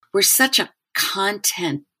we're such a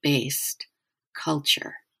content-based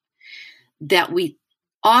culture that we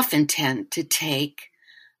often tend to take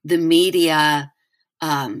the media,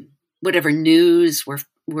 whatever news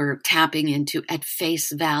we're tapping into at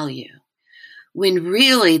face value, when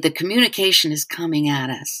really the communication is coming at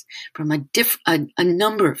us from a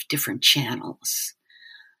number of different channels.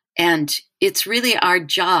 And it's really our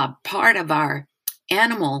job, part of our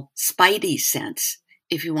animal spidey sense,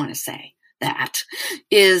 if you want to say that,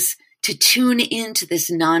 is to tune into this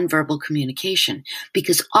nonverbal communication,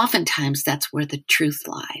 because oftentimes that's where the truth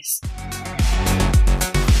lies.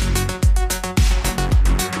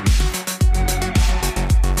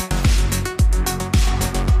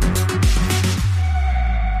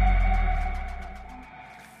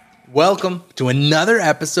 Welcome to another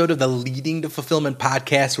episode of the Leading to Fulfillment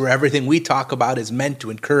podcast, where everything we talk about is meant to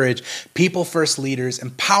encourage people-first leaders,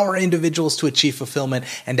 empower individuals to achieve fulfillment,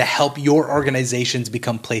 and to help your organizations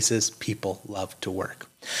become places people love to work.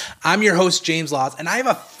 I'm your host, James Laws, and I have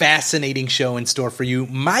a fascinating show in store for you.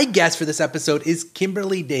 My guest for this episode is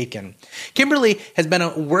Kymberly Dakin. Kymberly has been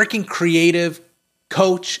a working creative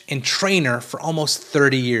coach and trainer for almost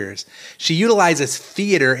 30 years. She utilizes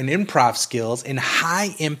theater and improv skills in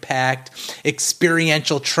high-impact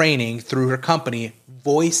experiential training through her company,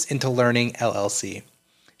 Voice into Learning, LLC.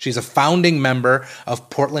 She's a founding member of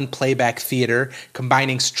Portland Playback Theater,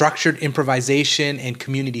 combining structured improvisation and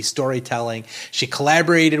community storytelling. She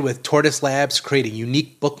collaborated with Tortoise Labs to create a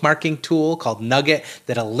unique bookmarking tool called Nugget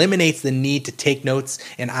that eliminates the need to take notes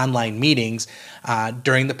in online meetings.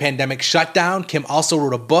 During the pandemic shutdown, Kim also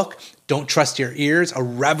wrote a book, Don't Trust Your Ears, a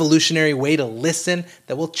revolutionary way to listen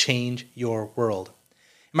that will change your world.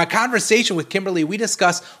 In my conversation with Kymberly, we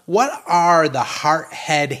discuss what are the heart,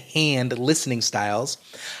 head, hand listening styles,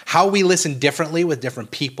 how we listen differently with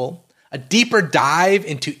different people, a deeper dive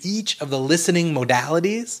into each of the listening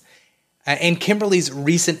modalities, and Kymberly's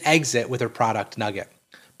recent exit with her product Nugget.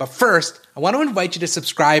 But first, I want to invite you to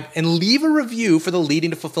subscribe and leave a review for the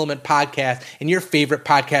Leading to Fulfillment podcast in your favorite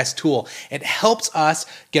podcast tool. It helps us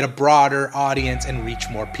get a broader audience and reach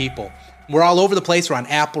more people. We're all over the place. We're on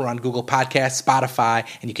Apple, we're on Google Podcasts, Spotify,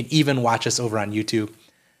 and you can even watch us over on YouTube.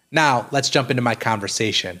 Now, let's jump into my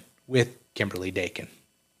conversation with Kymberly Dakin.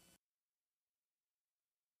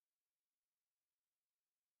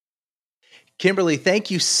 Kymberly,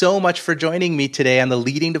 thank you so much for joining me today on the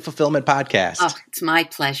Leading to Fulfillment podcast. Oh, it's my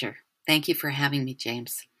pleasure. Thank you for having me,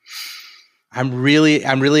 James. I'm really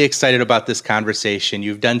excited about this conversation.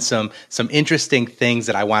 You've done some interesting things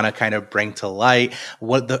that I want to kind of bring to light.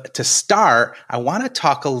 To start, I want to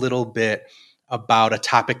talk a little bit about a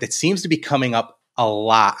topic that seems to be coming up a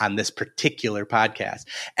lot on this particular podcast.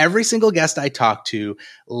 Every single guest I talk to,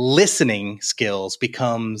 listening skills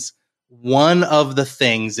becomes one of the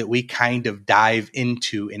things that we kind of dive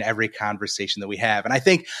into in every conversation that we have. And I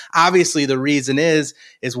think obviously the reason is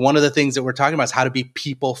one of the things that we're talking about is how to be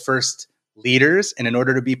people first leaders. And in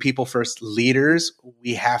order to be people first leaders,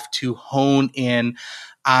 we have to hone in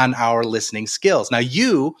on our listening skills. Now,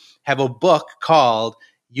 you have a book called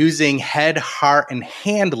Using Head, Heart, and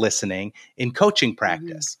Hand Listening in Coaching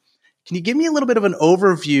Practice. Mm-hmm. Can you give me a little bit of an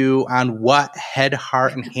overview on what head,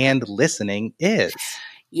 heart, and hand listening is?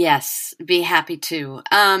 Yes, be happy to.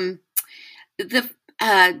 The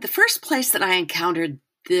first place that I encountered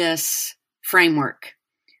this framework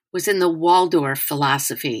was in the Waldorf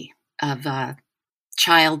philosophy of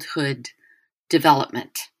childhood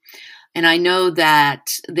development. And I know that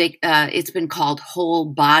it's been called whole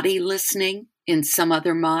body listening in some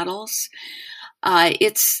other models.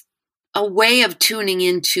 It's a way of tuning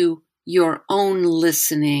into your own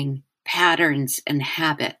listening patterns and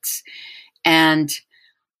habits. And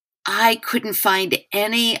I couldn't find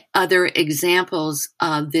any other examples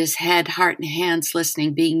of this head, heart, and hands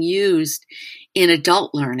listening being used in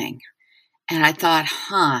adult learning. And I thought,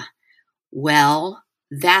 well,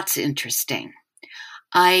 that's interesting.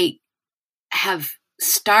 I have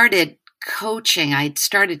started coaching. I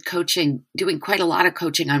started coaching, doing quite a lot of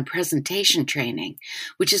coaching on presentation training,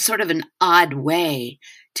 which is sort of an odd way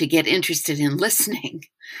to get interested in listening.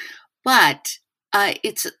 But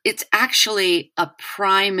it's actually a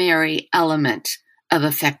primary element of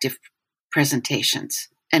effective presentations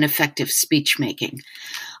and effective speech making.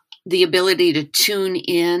 The ability to tune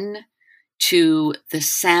in to the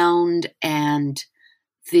sound and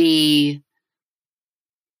the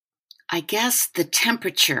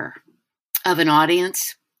temperature of an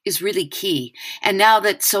audience is really key. And now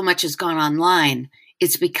that so much has gone online,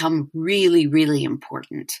 it's become really, really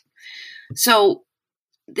important. So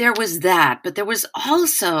there was that, but there was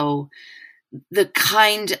also the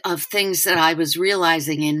kind of things that I was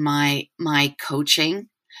realizing in my coaching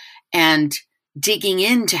and digging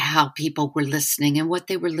into how people were listening and what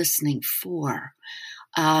they were listening for.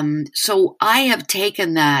 So I have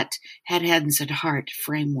taken that head, hands, and heart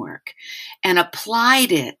framework and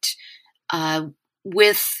applied it,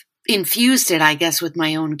 infused it, I guess, with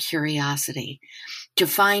my own curiosity to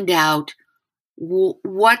find out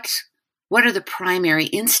what are the primary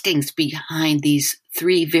instincts behind these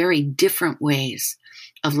three very different ways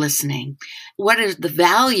of listening? What are the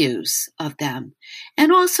values of them?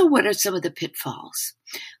 And also, what are some of the pitfalls?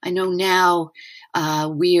 I know now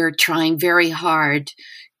we are trying very hard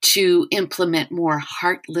to implement more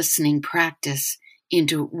heart listening practice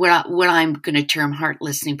into what I'm going to term heart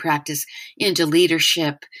listening practice into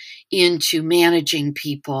leadership, into managing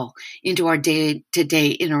people, into our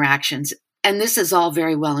day-to-day interactions. And this is all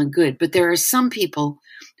very well and good, but there are some people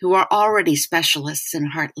who are already specialists in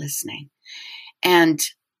heart listening. And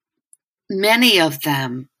many of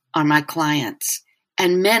them are my clients,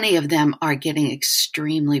 and many of them are getting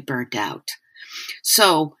extremely burnt out.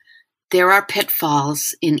 So there are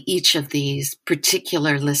pitfalls in each of these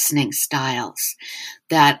particular listening styles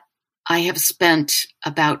that I have spent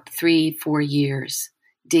about 3-4 years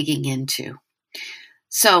digging into.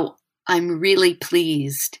 So I'm really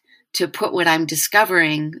pleased to put what I'm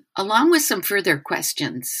discovering along with some further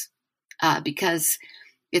questions, because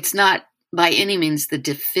it's not by any means the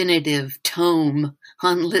definitive tome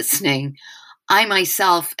on listening. I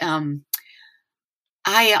myself, I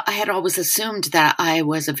had always assumed that I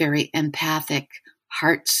was a very empathic,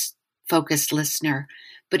 heart-focused listener,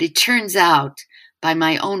 but it turns out, by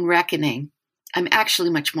my own reckoning, I'm actually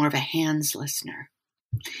much more of a hands listener.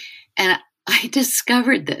 And I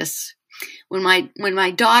discovered this when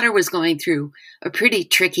my daughter was going through a pretty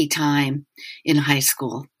tricky time in high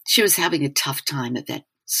school. She was having a tough time of it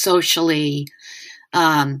socially.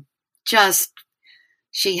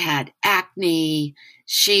 She had acne.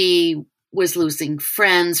 She was losing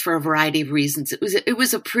friends for a variety of reasons. It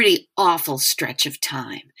was a pretty awful stretch of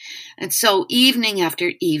time. And so evening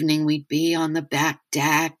after evening, we'd be on the back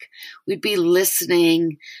deck. We'd be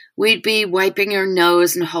listening. We'd be wiping her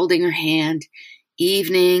nose and holding her hand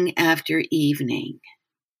evening after evening.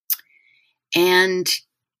 And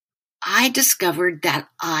I discovered that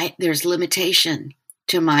there's limitation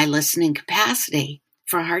to my listening capacity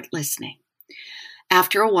for heart listening.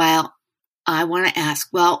 After a while, I want to ask,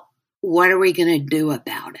 well, what are we going to do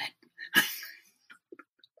about it?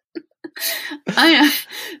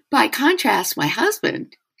 By contrast, my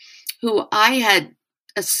husband, who I had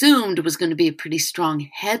assumed was going to be a pretty strong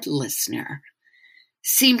head listener,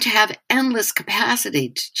 seemed to have endless capacity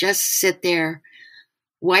to just sit there,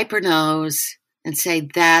 wipe her nose, and say,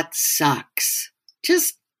 that sucks.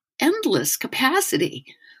 Just endless capacity.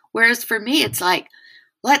 Whereas for me, it's like,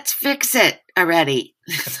 let's fix it already.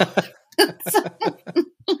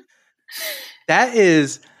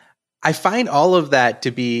 I find all of that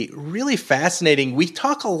to be really fascinating. We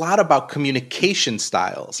talk a lot about communication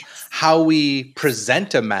styles, yes, how we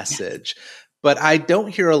present a message, yes, but I don't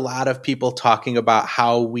hear a lot of people talking about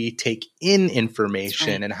how we take in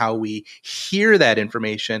information, right, and how we hear that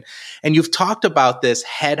information. And you've talked about this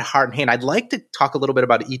head, heart, and hand. I'd like to talk a little bit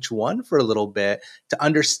about each one for a little bit to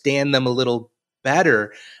understand them a little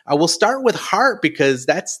better. We'll start with heart because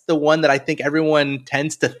that's the one that I think everyone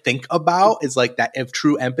tends to think about is like that of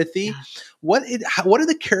true empathy. Yeah. What are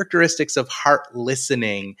the characteristics of heart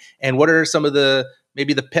listening, and what are some of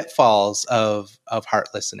maybe the pitfalls of heart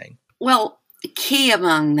listening? Well, key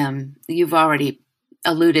among them, you've already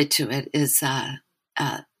alluded to it, is a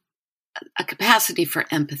capacity for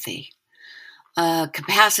empathy, a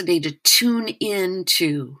capacity to tune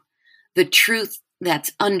into the truth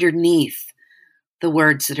that's underneath the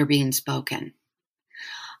words that are being spoken,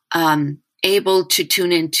 able to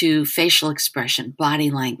tune into facial expression,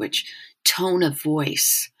 body language, tone of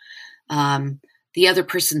voice, the other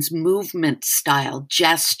person's movement style,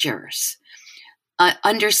 gestures,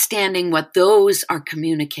 understanding what those are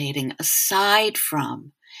communicating aside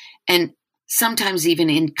from, and sometimes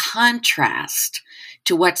even in contrast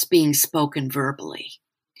to what's being spoken verbally.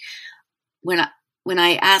 When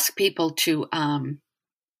I ask people to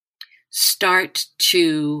start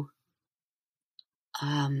to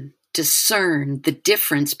discern the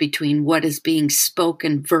difference between what is being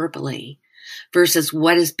spoken verbally versus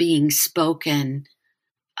what is being spoken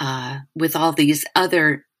with all these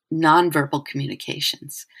other nonverbal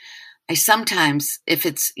communications. I sometimes, if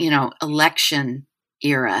it's, election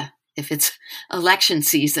era, if it's election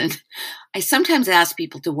season, I sometimes ask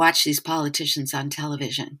people to watch these politicians on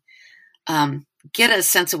television, get a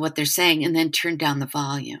sense of what they're saying, and then turn down the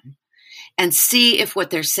volume and see if what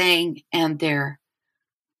they're saying and their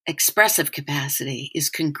expressive capacity is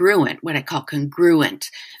congruent, what I call congruent,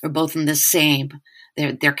 or both in the same,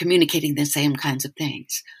 they're communicating the same kinds of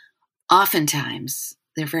things. Oftentimes,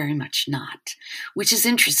 they're very much not, which is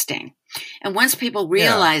interesting. And once people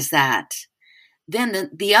realize that, then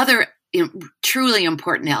the other truly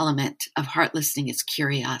important element of heart listening is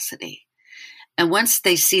curiosity. And once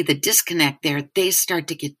they see the disconnect there, they start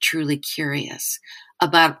to get truly curious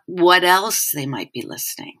about what else they might be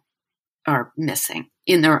listening or missing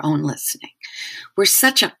in their own listening. We're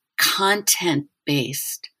such a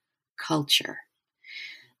content-based culture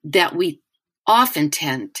that we often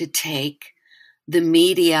tend to take the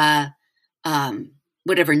media,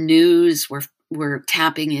 whatever news we're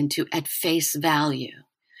tapping into at face value,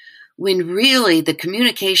 when really the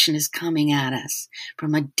communication is coming at us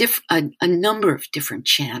from a number of different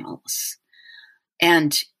channels.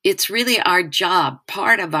 And it's really our job,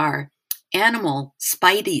 part of our animal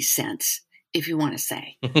spidey sense, if you want to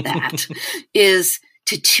say that, is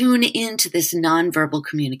to tune into this nonverbal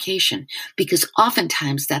communication, because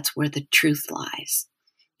oftentimes that's where the truth lies.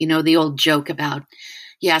 You know, the old joke about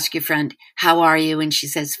you ask your friend, how are you? And she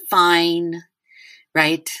says, fine,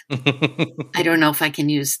 right? I don't know if I can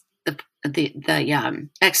use the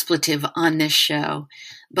expletive on this show,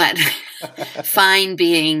 but fine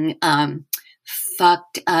being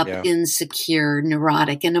fucked up, insecure,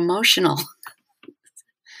 neurotic, and emotional.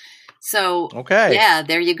 So, yeah,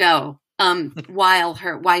 there you go. While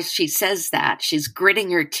she says that, she's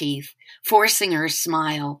gritting her teeth, forcing her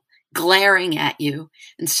smile, glaring at you,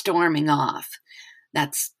 and storming off.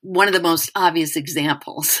 That's one of the most obvious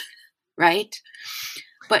examples, right?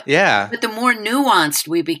 But the more nuanced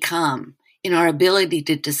we become in our ability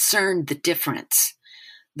to discern the difference,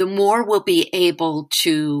 the more we'll be able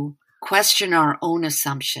to question our own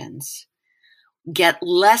assumptions, get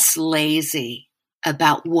less lazy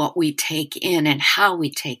about what we take in and how we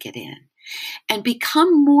take it in, and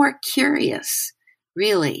become more curious,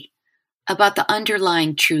 really, about the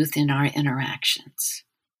underlying truth in our interactions.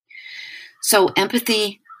 So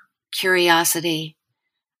empathy, curiosity,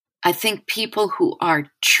 I think people who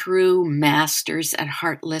are true masters at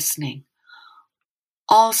heart listening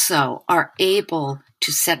also are able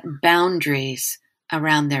to set boundaries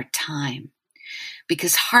around their time,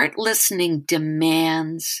 because heart listening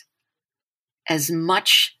demands as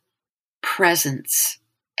much presence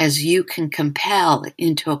as you can compel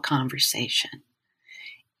into a conversation.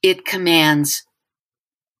 It commands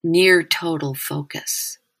near total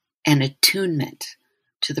focus and attunement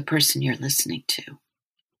to the person you're listening to.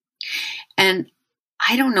 And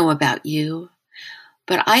I don't know about you,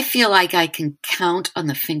 but I feel like I can count on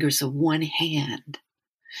the fingers of one hand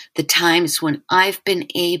the times when I've been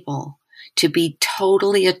able to be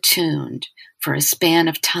totally attuned for a span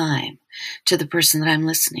of time to the person that I'm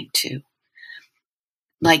listening to,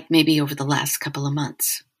 like maybe over the last couple of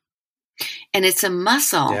months. And it's a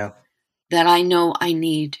muscle that I know I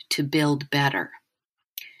need to build better.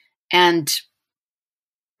 And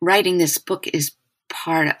writing this book is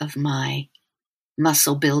part of my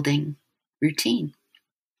muscle building routine.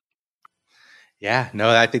 Yeah, no,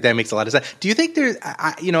 I think that makes a lot of sense. Do you think there's,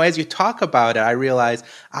 as you talk about it, I realize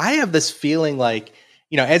I have this feeling like,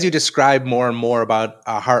 as you describe more and more about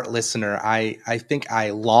a heart listener, I think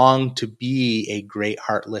I long to be a great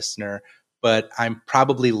heart listener, but I'm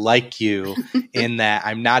probably like you in that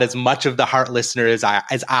I'm not as much of the heart listener as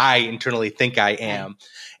I internally think I am.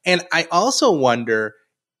 And I also wonder,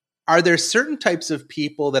 are there certain types of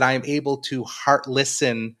people that I'm able to heart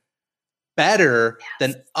listen better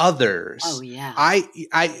than others? Oh, yeah.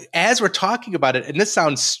 I as we're talking about it, and this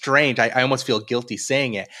sounds strange, I almost feel guilty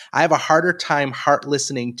saying it. I have a harder time heart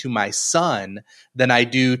listening to my son than I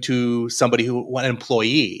do to somebody an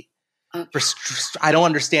employee. I don't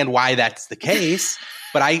understand why that's the case,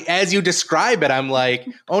 but as you describe it, I'm like,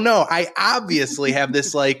 oh no, I obviously have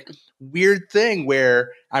this like weird thing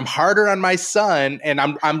where I'm harder on my son, and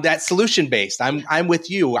I'm that solution based. I'm with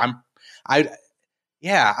you.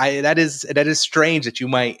 That is strange that you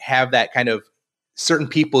might have that kind of certain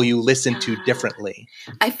people you listen to differently.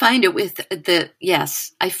 I find it with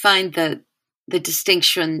I find the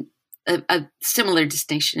distinction, a similar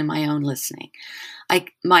distinction in my own listening.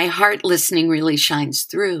 My heart listening really shines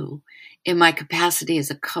through in my capacity as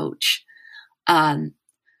a coach.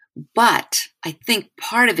 But I think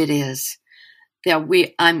part of it is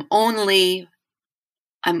that I'm only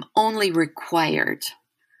required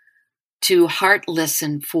to heart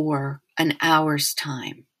listen for an hour's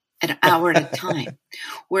time, an hour at a time.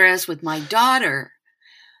 Whereas with my daughter,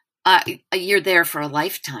 you're there for a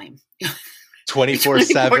lifetime.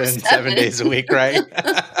 24/7, 7 days a week, right?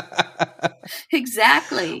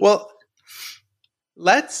 Exactly. Well,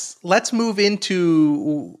 let's move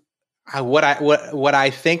into what I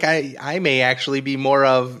think I may actually be more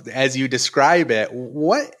of as you describe it.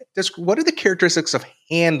 What are the characteristics of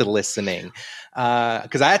hand listening?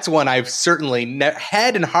 Because that's one I've certainly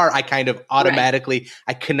head and heart. I kind of automatically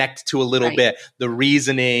I connect to a little bit the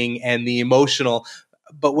reasoning and the emotional.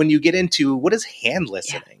 But when you get into what is hand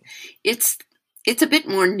listening, it's a bit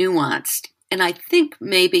more nuanced, and I think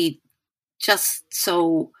maybe just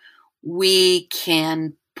so we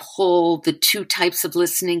can pull the two types of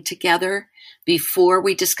listening together before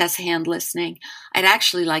we discuss hand listening, I'd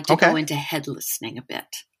actually like to go into head listening a bit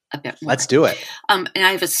more. Let's do it. And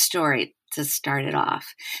I have a story to start it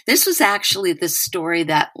off. This was actually the story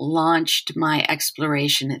that launched my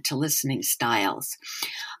exploration into listening styles.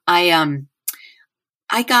 I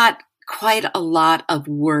got quite a lot of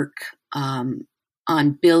work on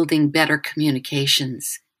building better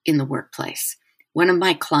communications in the workplace. One of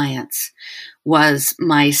my clients was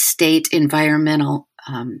my state environmental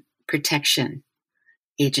protection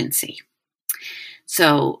agency.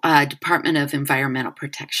 So, Department of Environmental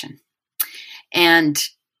Protection. And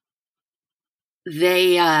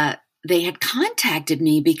they had contacted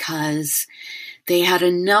me because they had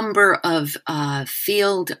a number of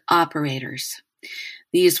field operators.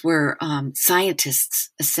 These were scientists,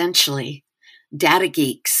 essentially, data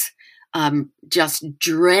geeks, just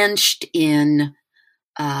drenched in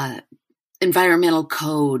environmental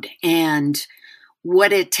code and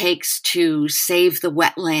what it takes to save the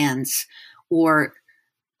wetlands or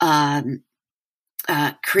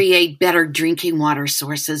create better drinking water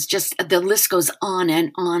sources. Just the list goes on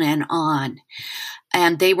and on and on.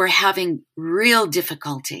 And they were having real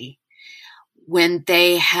difficulty when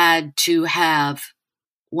they had to have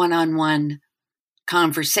one-on-one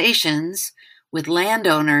conversations with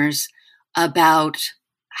landowners about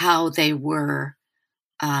how they were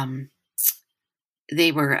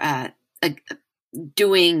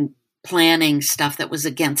doing planning stuff that was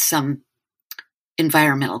against some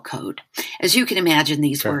environmental code. As you can imagine,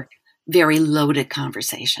 these were very loaded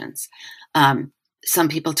conversations. Some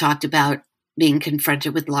people talked about being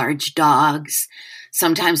confronted with large dogs.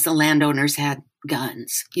 Sometimes the landowners had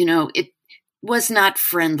guns. It was not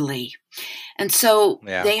friendly. And so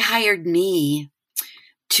they hired me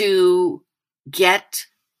to get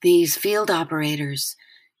these field operators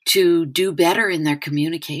to do better in their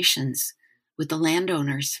communications with the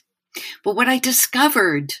landowners. But what I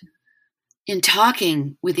discovered in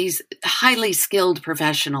talking with these highly skilled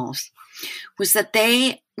professionals was that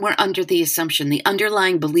they were under the assumption, the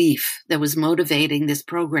underlying belief that was motivating this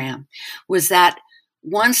program was that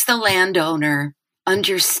once the landowner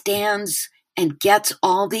understands and gets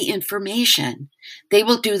all the information, they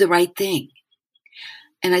will do the right thing.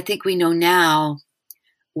 And I think we know now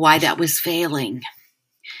why that was failing,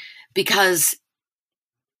 because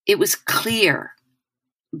it was clear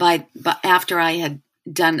after I had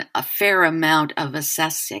done a fair amount of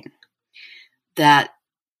assessing that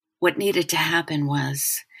what needed to happen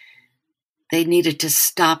was they needed to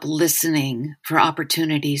stop listening for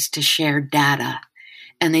opportunities to share data,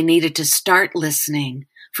 and they needed to start listening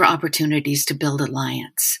for opportunities to build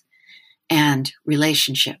alliance and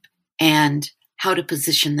relationship and how to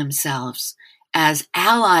position themselves as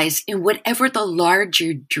allies in whatever the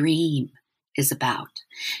larger dream is about.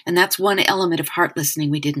 And that's one element of heart listening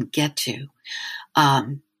we didn't get to.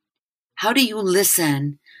 How do you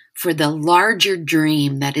listen for the larger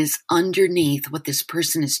dream that is underneath what this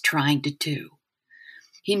person is trying to do?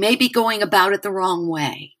 He may be going about it the wrong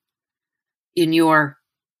way in your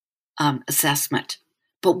assessment,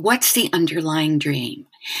 but what's the underlying dream?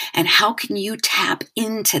 And how can you tap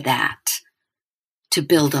into that to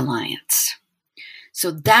build alliance? So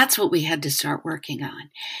that's what we had to start working on.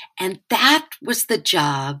 And that was the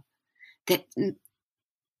job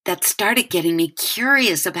that started getting me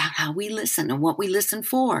curious about how we listen and what we listen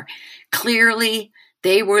for. Clearly,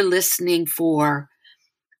 they were listening for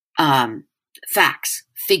facts,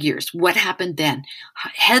 figures, what happened then.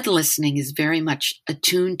 Head listening is very much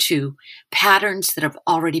attuned to patterns that have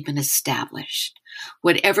already been established.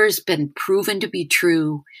 Whatever's been proven to be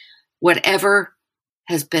true, whatever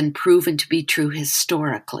has been proven to be true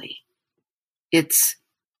historically, it's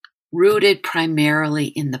rooted primarily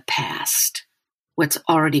in the past, what's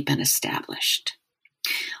already been established.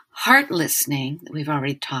 Heart listening, that we've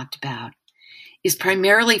already talked about, is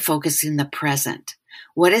primarily focused in the present.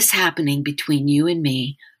 What is happening between you and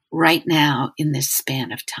me right now in this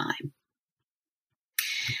span of time?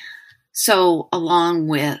 So, along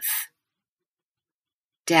with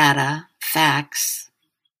data, facts,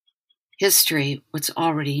 history, what's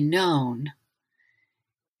already known,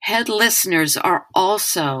 head listeners are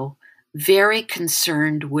also very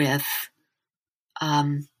concerned with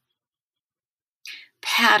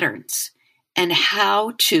patterns and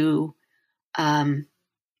how to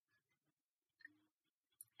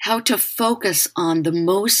focus on the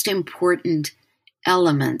most important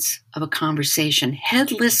elements of a conversation.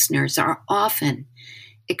 Head listeners are often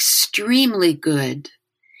extremely good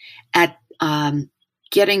at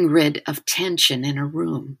getting rid of tension in a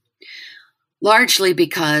room, largely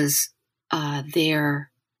because the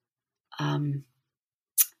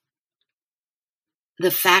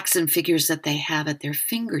facts and figures that they have at their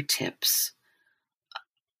fingertips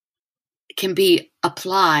can be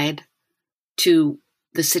applied to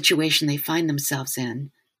the situation they find themselves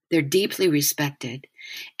in. They're deeply respected,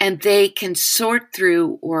 and they can sort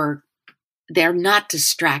through, or they're not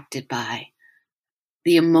distracted by,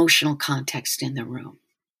 the emotional context in the room.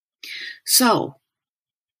 So,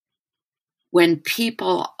 when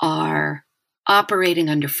people are operating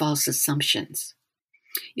under false assumptions,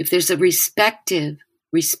 if there's a respected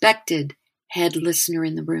head listener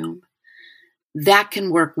in the room, that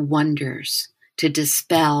can work wonders to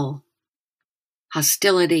dispel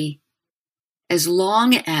hostility, as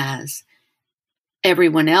long as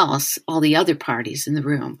everyone else, all the other parties in the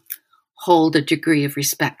room, hold a degree of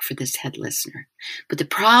respect for this head listener. But the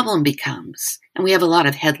problem becomes, and we have a lot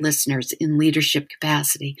of head listeners in leadership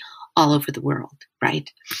capacity all over the world, right?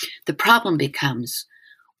 The problem becomes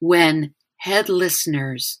when head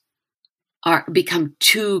listeners become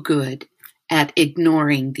too good at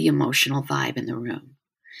ignoring the emotional vibe in the room.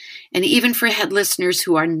 And even for head listeners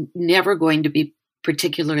who are never going to be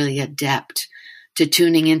particularly adept to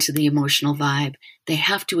tuning into the emotional vibe, they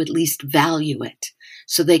have to at least value it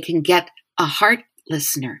so they can get a heart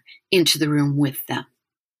listener into the room with them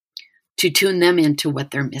to tune them into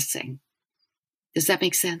what they're missing. Does that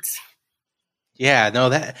make sense? Yeah, no,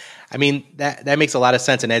 that makes a lot of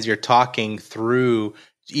sense. And as you're talking through,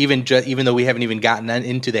 even though we haven't even gotten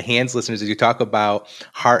into the hands listeners, as you talk about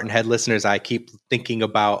heart and head listeners, I keep thinking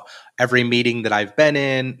about every meeting that I've been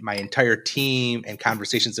in, my entire team, and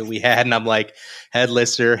conversations that we had. And I'm like, head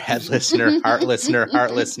listener, heart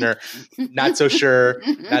listener, not so sure.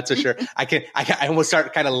 I almost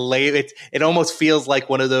start kind of it almost feels like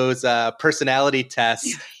one of those personality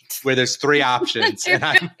tests where there's three options, and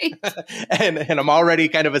I'm already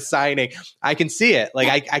kind of assigning. I can see it.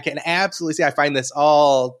 Like I can absolutely see. I find this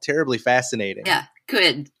all terribly fascinating. Yeah,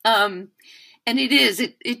 good. And it is.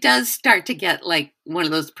 It does start to get like one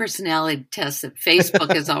of those personality tests that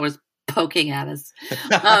Facebook is always poking at us.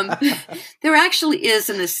 There actually is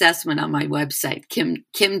an assessment on my website, Kim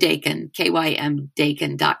Dakin,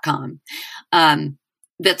 KYMDakin.com.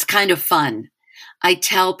 That's kind of fun. I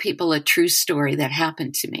tell people a true story that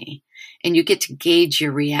happened to me, and you get to gauge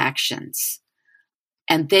your reactions.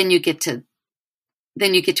 And then you get to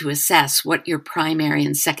assess what your primary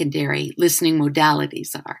and secondary listening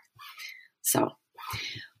modalities are. So,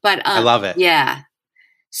 but I love it. Yeah.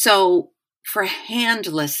 So for hand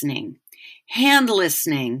listening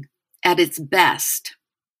at its best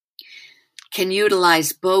can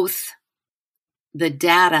utilize both the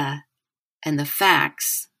data and the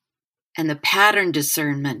facts and the pattern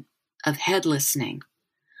discernment of head listening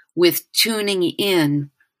with tuning in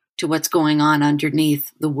to what's going on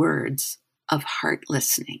underneath the words of heart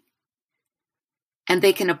listening. And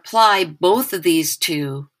they can apply both of these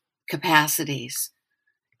two capacities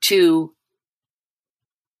to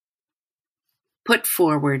put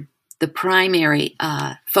forward the primary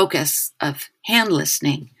focus of hand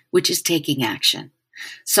listening, which is taking action,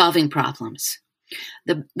 solving problems.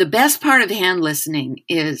 The best part of hand listening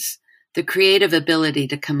is the creative ability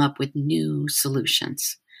to come up with new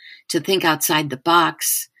solutions, to think outside the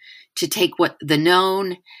box, to take what the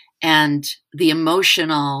known and the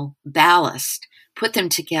emotional ballast, put them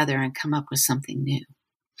together and come up with something new.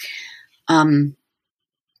 I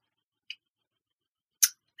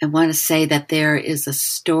want to say that there is a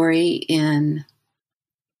story in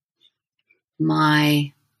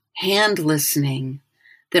my hand listening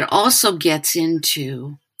that also gets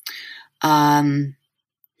into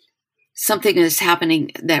something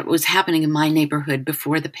that was happening in my neighborhood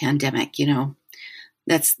before the pandemic. You know,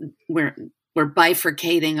 that's where we're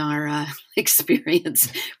bifurcating our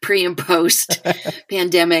experience pre and post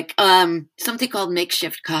pandemic. Something called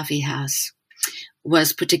Makeshift Coffee House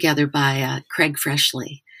was put together by Craig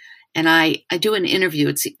Freshley. And I do an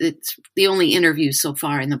interview. It's the only interview so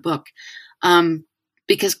far in the book,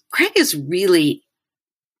 because Craig is really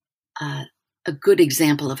a good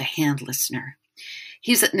example of a hand listener.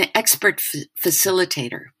 He's an expert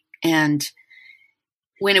facilitator, and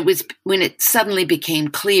when it suddenly became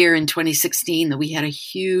clear in 2016 that we had a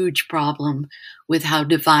huge problem with how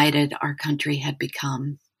divided our country had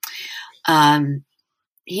become,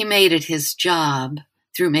 he made it his job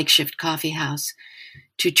through Makeshift Coffee House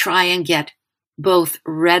to try and get both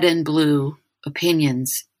red and blue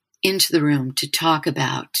opinions into the room to talk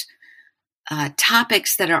about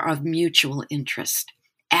topics that are of mutual interest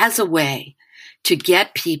as a way to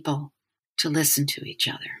get people to listen to each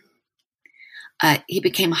other. He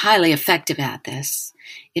became highly effective at this.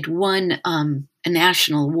 It won a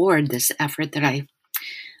national award, this effort, that I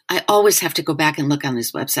always have to go back and look on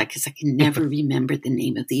his website because I can never remember the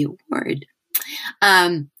name of the award.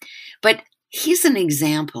 But he's an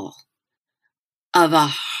example of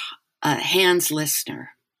a hands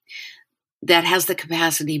listener that has the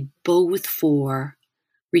capacity both for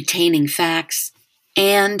retaining facts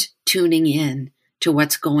and tuning in to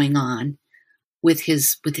what's going on with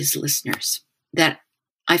his listeners, that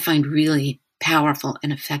I find really powerful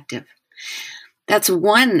and effective. That's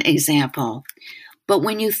one example. But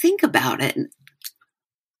when you think about it,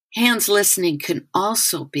 hands listening can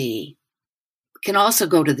also go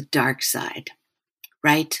to the dark side,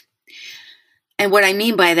 right? And what I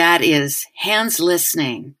mean by that is hands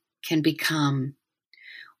listening can become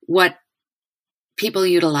what people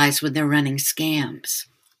utilize when they're running scams.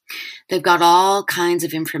 They've got all kinds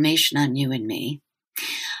of information on you and me,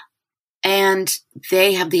 and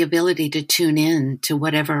they have the ability to tune in to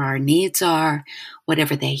whatever our needs are,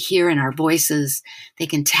 whatever they hear in our voices. They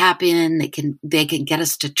can tap in, they can get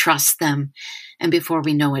us to trust them, and before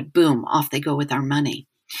we know it, boom, off they go with our money.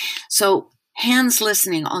 So hands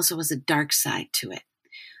listening also has a dark side to it,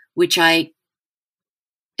 which I'm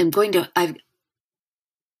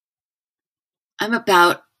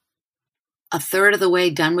about a third of the way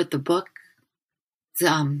done with the book.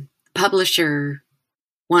 The publisher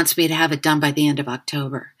wants me to have it done by the end of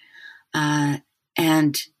October. But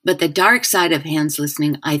the dark side of hands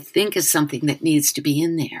listening, I think, is something that needs to be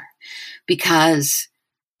in there because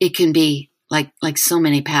it can be like so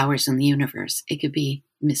many powers in the universe. It could be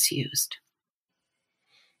misused.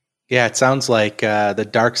 Yeah, it sounds like the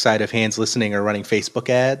dark side of hands listening are running Facebook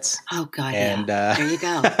ads. Oh God, and, yeah. There you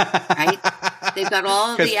go. Right? They've got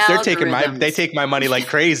all the algorithms. They take my money like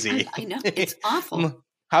crazy. I know, it's awful.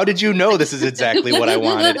 How did you know this is exactly what I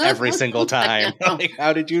wanted every single time? Like,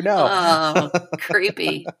 how did you know? Oh,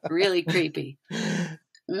 creepy, really creepy.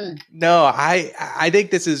 No, I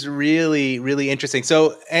think this is really, really interesting.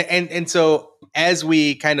 So, and so as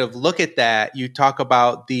we kind of look at that, you talk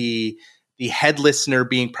about the head listener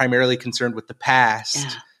being primarily concerned with the past.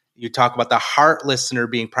 Yeah. You talk about the heart listener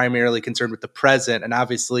being primarily concerned with the present, and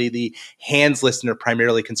obviously the hands listener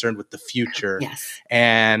primarily concerned with the future. Yes.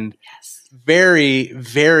 And very,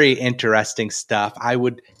 very interesting stuff. I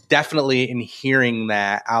would definitely, in hearing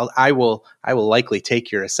that, I will likely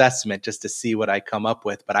take your assessment just to see what I come up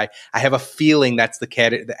with. But I have a feeling that's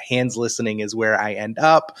that hands listening is where I end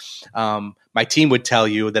up. My team would tell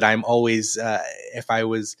you that I'm always, if I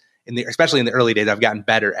was especially in the early days, I've gotten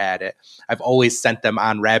better at it. I've always sent them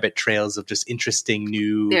on rabbit trails of just interesting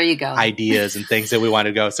new ideas and things that we want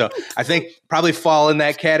to go. So I think probably fall in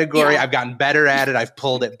that category. Yeah. I've gotten better at it. I've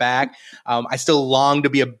pulled it back. I still long to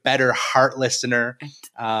be a better heart listener.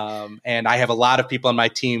 And I have a lot of people on my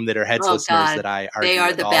team that are heads listeners that I argue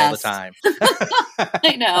with all the time.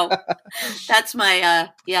 I know. That's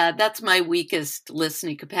my weakest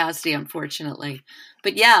listening capacity, unfortunately.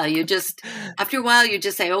 But yeah, after a while, you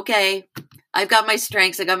just say, okay, I've got my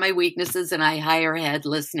strengths, I got my weaknesses, and I hire head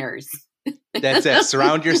listeners. That's it.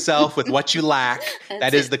 Surround yourself with what you lack.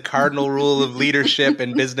 That is the cardinal rule of leadership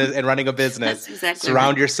and business and running a business. That's exactly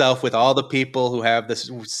Surround yourself with all the people who have the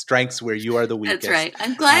strengths where you are the weakest. That's right.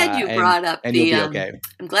 I'm glad you brought up and you'll be okay.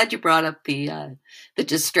 I'm glad you brought up the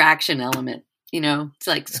distraction element. You know, it's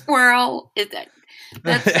like squirrel.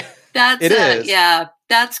 That's it is. Yeah.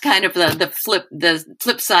 That's kind of the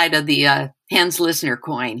flip side of the hands listener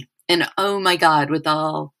coin. And oh my God, with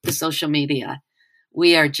all the social media,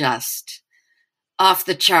 we are just off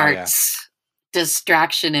the charts,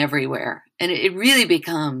 distraction everywhere. And it really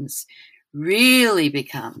becomes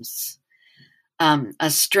a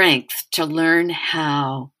strength to learn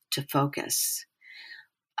how to focus,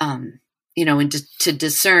 and to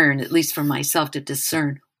discern, at least for myself, to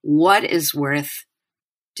discern what is worth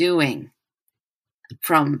doing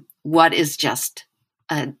from what is just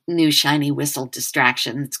a new shiny whistle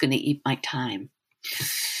distraction that's going to eat my time.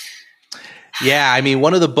 Yeah, I mean,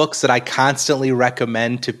 one of the books that I constantly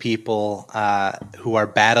recommend to people who are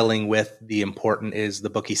battling with the important is the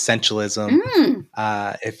book Essentialism.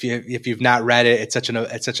 If you've not read it, it's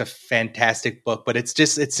such a fantastic book. But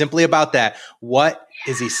it's simply about that. What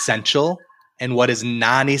is essential and what is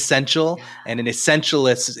non-essential? And an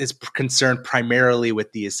essentialist is concerned primarily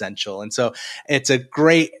with the essential. And so it's a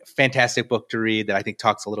great, fantastic book to read that I think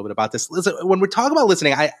talks a little bit about this. Listen, when we talk about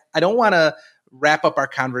listening, I don't want to wrap up our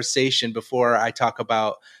conversation before I talk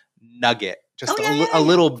about Nugget just a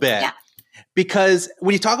little bit. Yeah. Because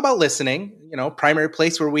when you talk about listening, primary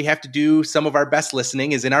place where we have to do some of our best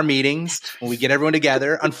listening is in our meetings when we get everyone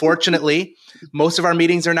together. Unfortunately, most of our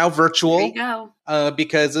meetings are now virtual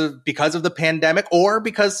because of the pandemic, or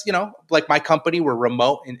because, like my company, we're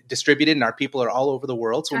remote and distributed and our people are all over the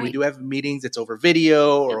world. So when we do have meetings, it's over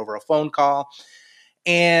video or over a phone call.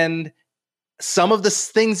 And some of the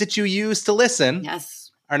things that you use to listen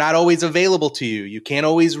are not always available to you. You can't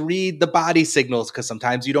always read the body signals because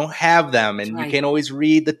sometimes you don't have them, and you can't always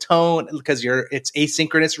read the tone because it's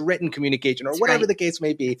asynchronous written communication or whatever the case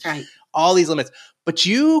may be. All these limits. But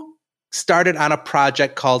you started on a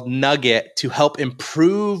project called Nugget to help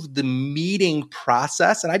improve the meeting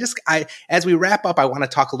process. And as we wrap up, I want to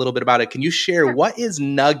talk a little bit about it. Can you share what is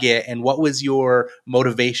Nugget and what was your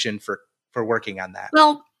motivation for working on that?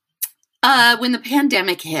 Well, when the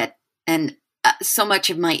pandemic hit and so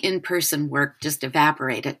much of my in-person work just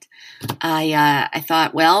evaporated, I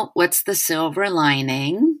thought, well, what's the silver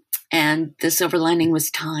lining? And the silver lining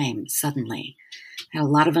was time, suddenly. I had a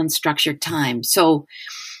lot of unstructured time. So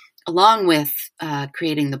along with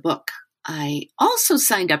creating the book, I also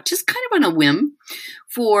signed up just kind of on a whim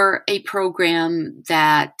for a program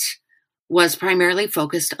that was primarily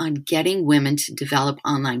focused on getting women to develop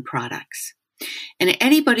online products. And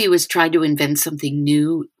anybody who has tried to invent something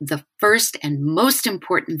new, the first and most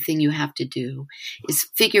important thing you have to do is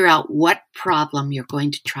figure out what problem you're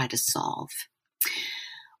going to try to solve.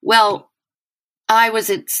 Well, I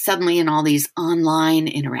was suddenly in all these online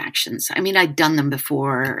interactions. I mean, I'd done them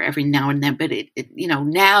before every now and then, but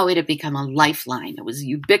now it had become a lifeline. It was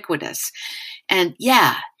ubiquitous. And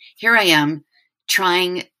here I am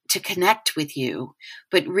trying to connect with you,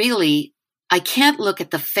 but really, I can't look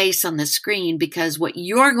at the face on the screen because what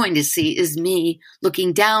you're going to see is me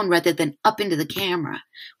looking down rather than up into the camera,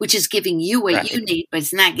 which is giving you what you need, but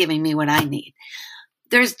it's not giving me what I need.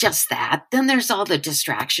 There's just that. Then there's all the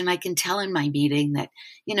distraction. I can tell in my meeting that,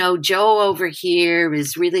 Joe over here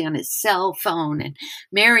is really on his cell phone and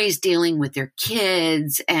Mary's dealing with their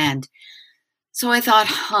kids. And so I thought,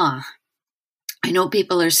 I know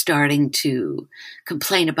people are starting to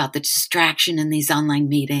complain about the distraction in these online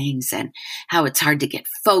meetings and how it's hard to get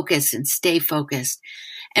focused and stay focused.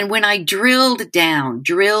 And when I drilled down,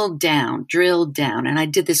 and I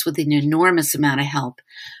did this with an enormous amount of help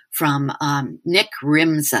from Nick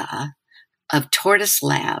Rimza of Tortoise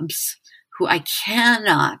Labs, who I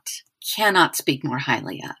cannot speak more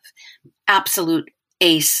highly of. Absolute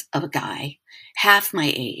ace of a guy, half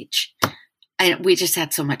my age. We just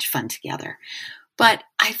had so much fun together. But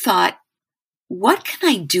I thought, what can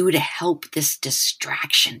I do to help this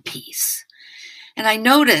distraction piece? And I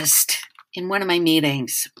noticed in one of my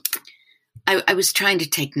meetings, I was trying to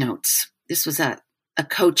take notes. This was a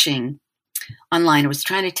coaching online. I was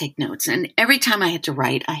trying to take notes. And every time I had to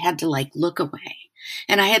write, I had to look away.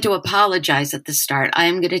 And I had to apologize at the start. I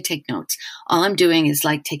am going to take notes. All I'm doing is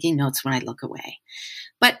taking notes when I look away.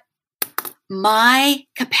 But my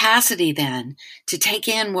capacity then to take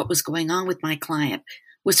in what was going on with my client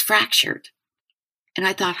was fractured. And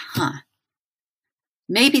I thought,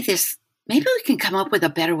 maybe we can come up with a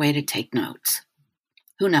better way to take notes.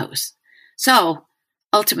 Who knows? So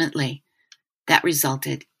ultimately, that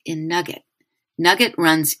resulted in Nugget. Nugget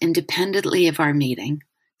runs independently of our meeting.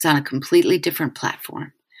 It's on a completely different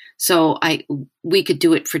platform. So we could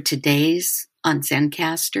do it for today's on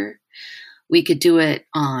Zencaster. We could do it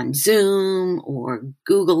on Zoom or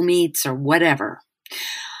Google Meets or whatever.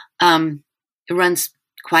 It runs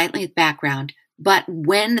quietly in the background. But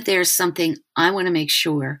when there's something I want to make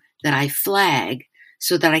sure that I flag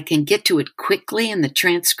so that I can get to it quickly in the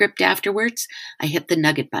transcript afterwards, I hit the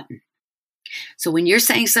Nugget button. So when you're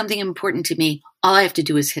saying something important to me, all I have to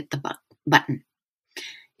do is hit the button.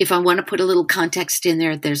 If I want to put a little context in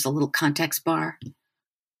there, there's a little context bar.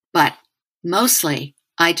 But mostly,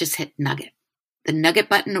 I just hit Nugget. The Nugget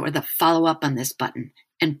button or the follow up on this button,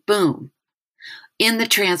 and boom. In the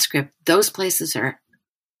transcript, those places are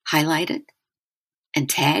highlighted and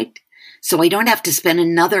tagged, so I don't have to spend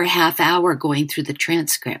another half hour going through the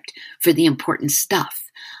transcript for the important stuff.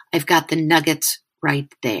 I've got the nuggets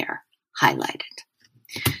right there, highlighted.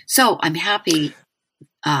 So I'm happy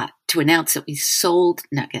to announce that we sold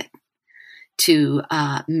Nugget to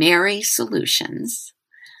Mary Solutions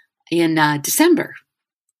in December.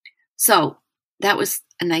 So that was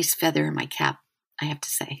a nice feather in my cap, I have to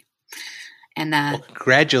say. And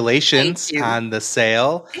congratulations on the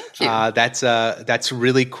sale. Thank you. That's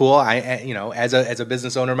really cool. As a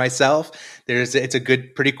business owner myself, it's a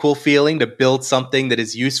pretty cool feeling to build something that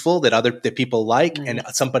is useful that people like and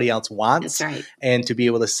somebody else wants. That's right. And to be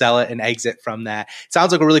able to sell it and exit from that. It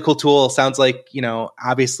sounds like a really cool tool. Sounds like,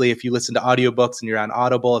 obviously if you listen to audiobooks and you're on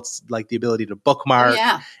Audible, it's like the ability to bookmark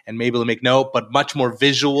and maybe to make note, but much more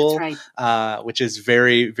visual, which is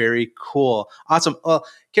very, very cool. Awesome. Well,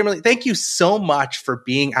 Kymberly, thank you so much for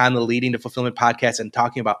being on the Leading to Fulfillment podcast and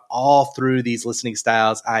talking about all through these listening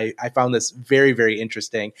styles. I found this very, very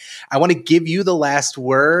interesting. I want to give you the last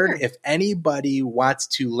word. Sure. If anybody wants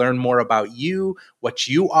to learn more about you, what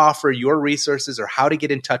you offer, your resources, or how to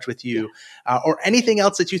get in touch with you, or anything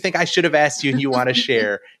else that you think I should have asked you and you want to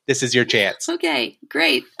share, this is your chance. Okay,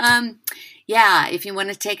 great. If you want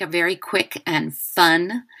to take a very quick and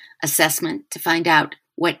fun assessment to find out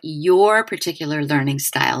what your particular learning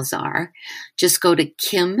styles are, just go to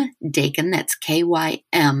Dakin, that's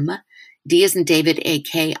Kym, D as in David,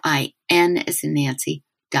 AKIN as in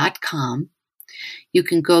Nancy.com. You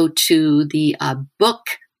can go to the book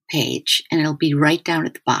page and it'll be right down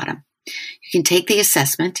at the bottom. You can take the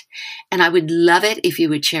assessment and I would love it if you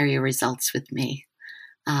would share your results with me.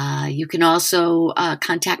 You can also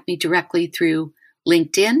contact me directly through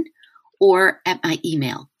LinkedIn or at my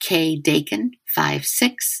email,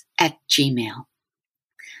 kdakin56@gmail.com.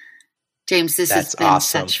 James, this has been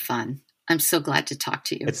awesome. Such fun. I'm so glad to talk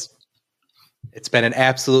to you. It's been an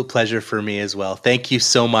absolute pleasure for me as well. Thank you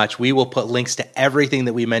so much. We will put links to everything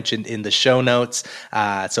that we mentioned in the show notes,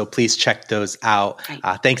 so please check those out.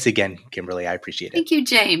 Right. Thanks again, Kymberly. I appreciate it. Thank you,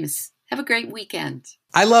 James. Have a great weekend.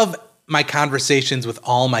 I love my conversations with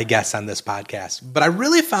all my guests on this podcast, but I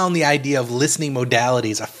really found the idea of listening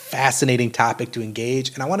modalities a fascinating topic to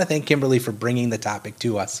engage, and I want to thank Kymberly for bringing the topic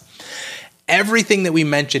to us. Everything that we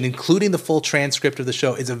mentioned, including the full transcript of the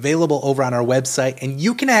show, is available over on our website, and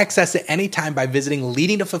you can access it anytime by visiting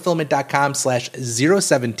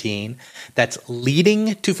leadingtofulfillment.com/017. That's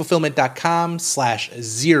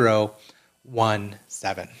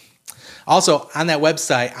leadingtofulfillment.com/017. Also, on that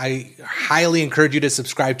website, I highly encourage you to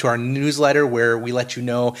subscribe to our newsletter where we let you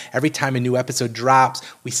know every time a new episode drops.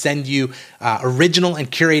 We send you original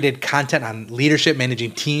and curated content on leadership,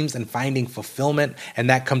 managing teams, and finding fulfillment,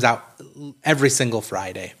 and that comes out every single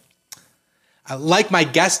Friday. Like my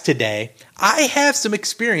guest today, I have some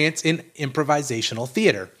experience in improvisational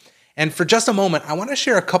theater. And for just a moment, I want to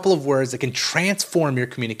share a couple of words that can transform your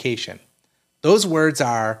communication. Those words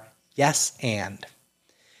are yes and.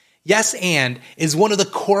 Yes and is one of the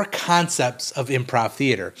core concepts of improv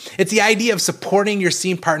theater. It's the idea of supporting your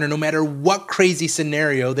scene partner no matter what crazy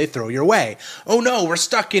scenario they throw your way. Oh no, we're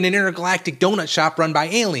stuck in an intergalactic donut shop run by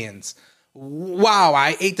aliens. Wow,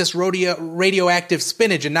 I ate this radioactive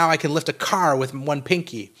spinach and now I can lift a car with one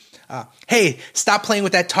pinky. Hey, stop playing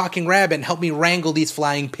with that talking rabbit and help me wrangle these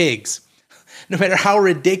flying pigs. No matter how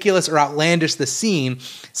ridiculous or outlandish the scene,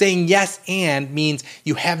 saying yes and means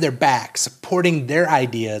you have their back, supporting their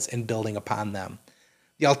ideas and building upon them.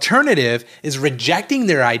 The alternative is rejecting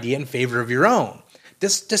their idea in favor of your own.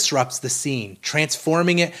 This disrupts the scene,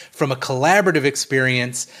 transforming it from a collaborative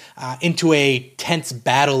experience into a tense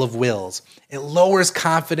battle of wills. It lowers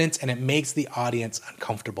confidence and it makes the audience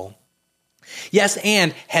uncomfortable. Yes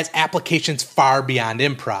and has applications far beyond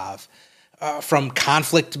improv. From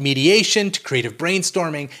conflict mediation to creative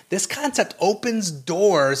brainstorming, this concept opens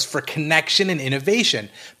doors for connection and innovation.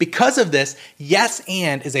 Because of this, yes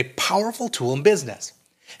and is a powerful tool in business.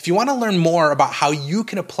 If you want to learn more about how you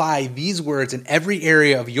can apply these words in every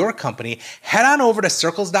area of your company, head on over to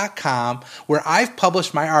circles.com where I've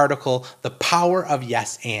published my article, The Power of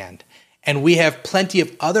Yes and. And we have plenty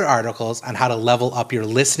of other articles on how to level up your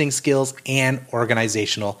listening skills and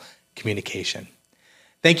organizational communication.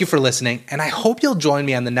 Thank you for listening, and I hope you'll join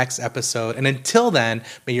me on the next episode. And until then,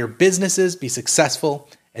 may your businesses be successful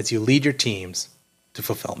as you lead your teams to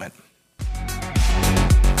fulfillment.